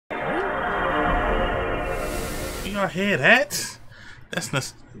y'all hear that?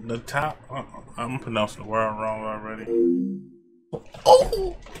 That's the top. I'm pronouncing the word wrong already.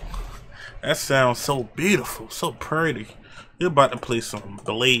 Oh! That sounds so beautiful, so pretty. You're about to play some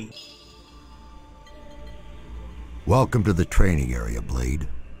Blade. Welcome to the training area, Blade.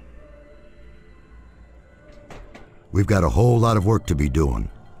 We've got a whole lot of work to be doing.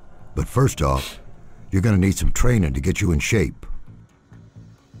 But first off, you're gonna need some training to get you in shape.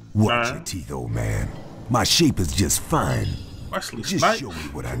 Watch your teeth, old man. My shape is just fine. Just show me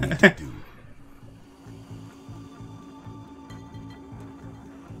what I need to do.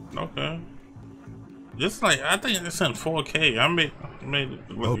 Okay. Just like, I think it's in 4K. I made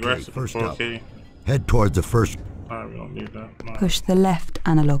it with the rest of 4K. Up, head towards the first. Alright, we don't need that. No. Push the left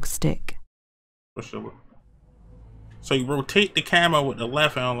analog stick. Push the. So you rotate the camera with the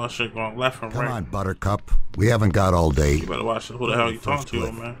left analog stick going left and right. Come on, Buttercup. We haven't got all day. You better watch who the hell you talking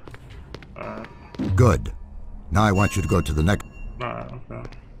to, man. Alright. Good. Now I want you to go to the next. Alright, okay.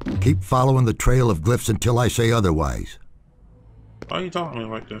 Keep following the trail of glyphs until I say otherwise. Why are you talking to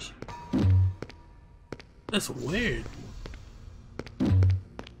me like this? That's weird.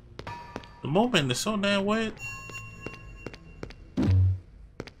 The movement is so damn weird.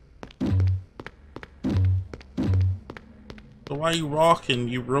 So while you rocking,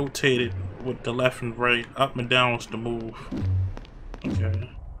 you rotate it with the left and right. Up and down is the move. Okay.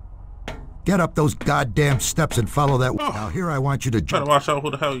 Get up those goddamn steps and follow that. Oh. Now here I want you to jump. Better watch out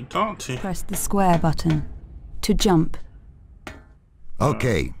who the hell you talking to. Press the square button to jump.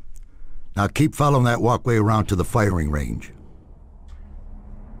 Okay. Now keep following that walkway around to the firing range.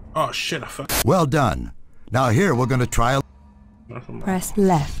 Oh shit, I fucked. Well done. Now here we're gonna try. Press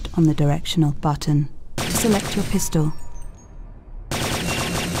left on the directional button to select your pistol.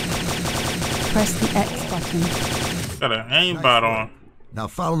 Press the X button. Got an aimbot on. Now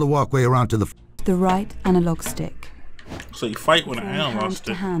follow the walkway around to the right analog stick. So you fight with an analog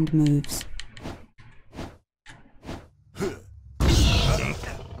stick. Hand moves.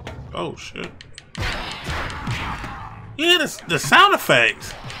 Oh shit. Yeah, the sound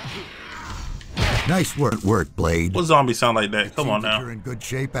effects. Nice work, Blade. What zombie sound like that? Come on now. You're in good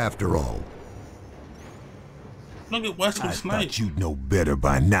shape after all. Look at Wesley Snipes. I thought you'd know better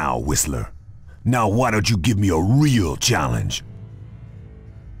by now, Whistler. Now why don't you give me a real challenge?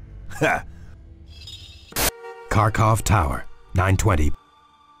 Ha! Kharkov Tower, 920.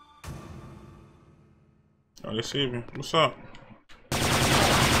 Oh, they see me. What's up?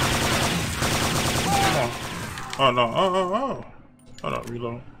 Oh no, oh. Hold up,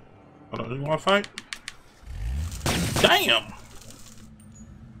 reload. Hold up, you wanna fight? Damn!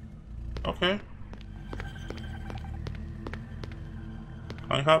 Okay.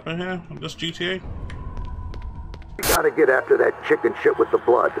 Can I hop in here? This GTA? You gotta get after that chicken shit with the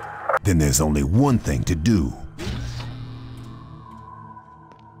blood. Then there's only one thing to do.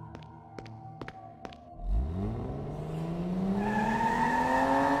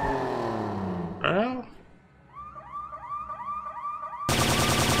 Well?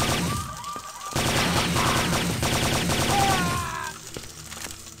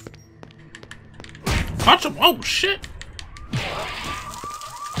 Punch him! Oh shit!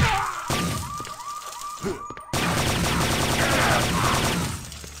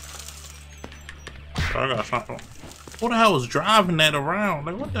 I got something. Who the hell was driving that around?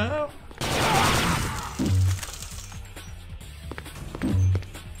 Like, what the hell?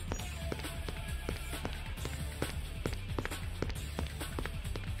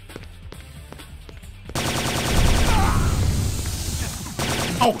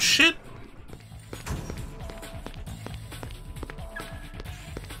 Oh shit!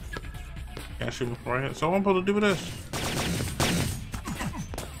 Can't shoot me from right here. So what I'm supposed to do with this?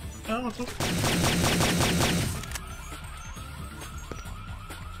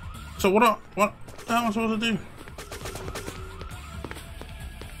 So what the hell am I supposed to do?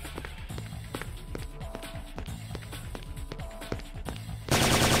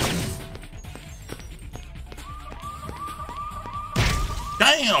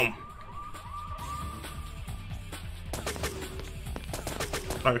 Damn!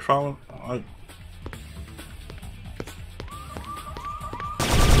 Alright, follow.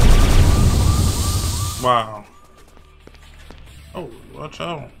 Wow. Oh, watch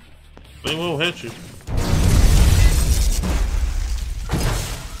out. They will hit you.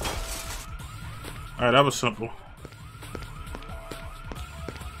 Alright, that was simple.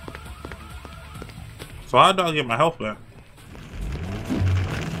 So how do I get my health back?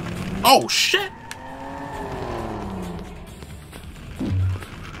 Oh shit!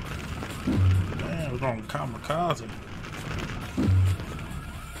 Damn, we're going kamikaze.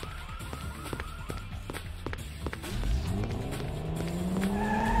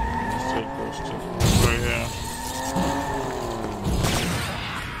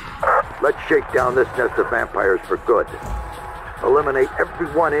 Let's shake down this nest of vampires for good. Eliminate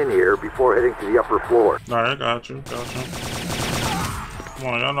everyone in here before heading to the upper floor. Alright, got you. Come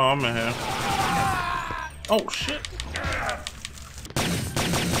on, y'all know I'm in here. Oh, shit.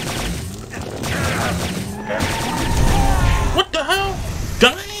 What the hell?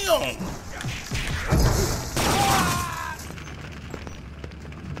 Damn!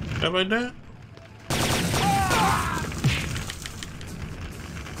 That right there?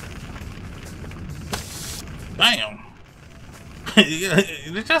 Damn!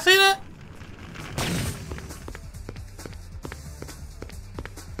 Did y'all see that?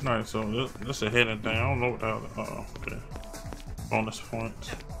 Alright, so this a hidden thing. I don't know what the hell. Uh-oh, okay. Bonus points.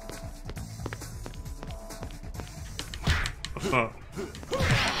 What's up?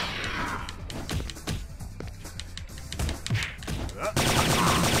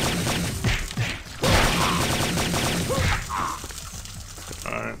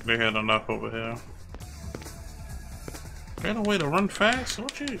 Alright, they had enough over here. Got a way to run fast?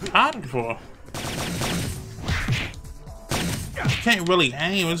 What you hiding for? You can't really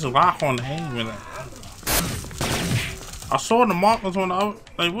aim, it's a lock on the aim in it. I saw the markers on the other,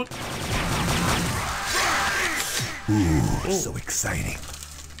 like what? Ooh, so exciting.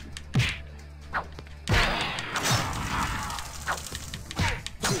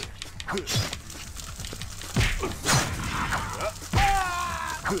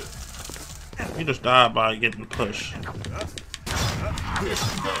 You just died by getting pushed.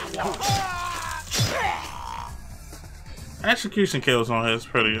 Execution kills on here is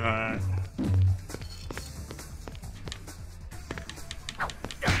pretty alright.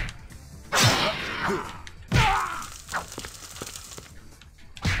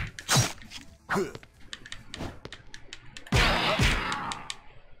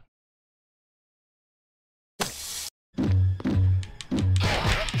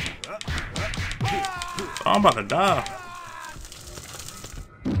 I'm about to die.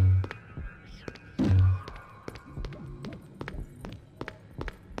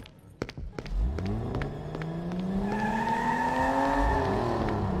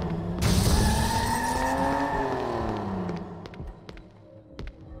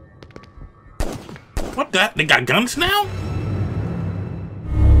 What the? They got guns now?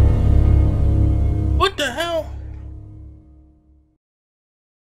 What the hell?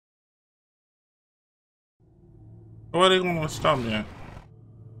 Why are they gonna stop me?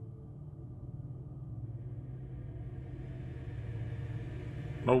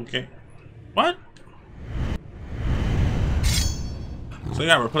 Okay. What? So you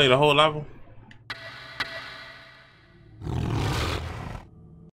gotta replay the whole level?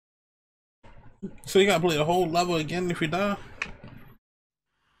 So you gotta play the whole level again if you die?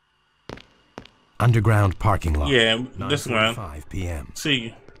 Underground parking lot. Yeah, this one. 5 p.m. See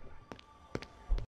you.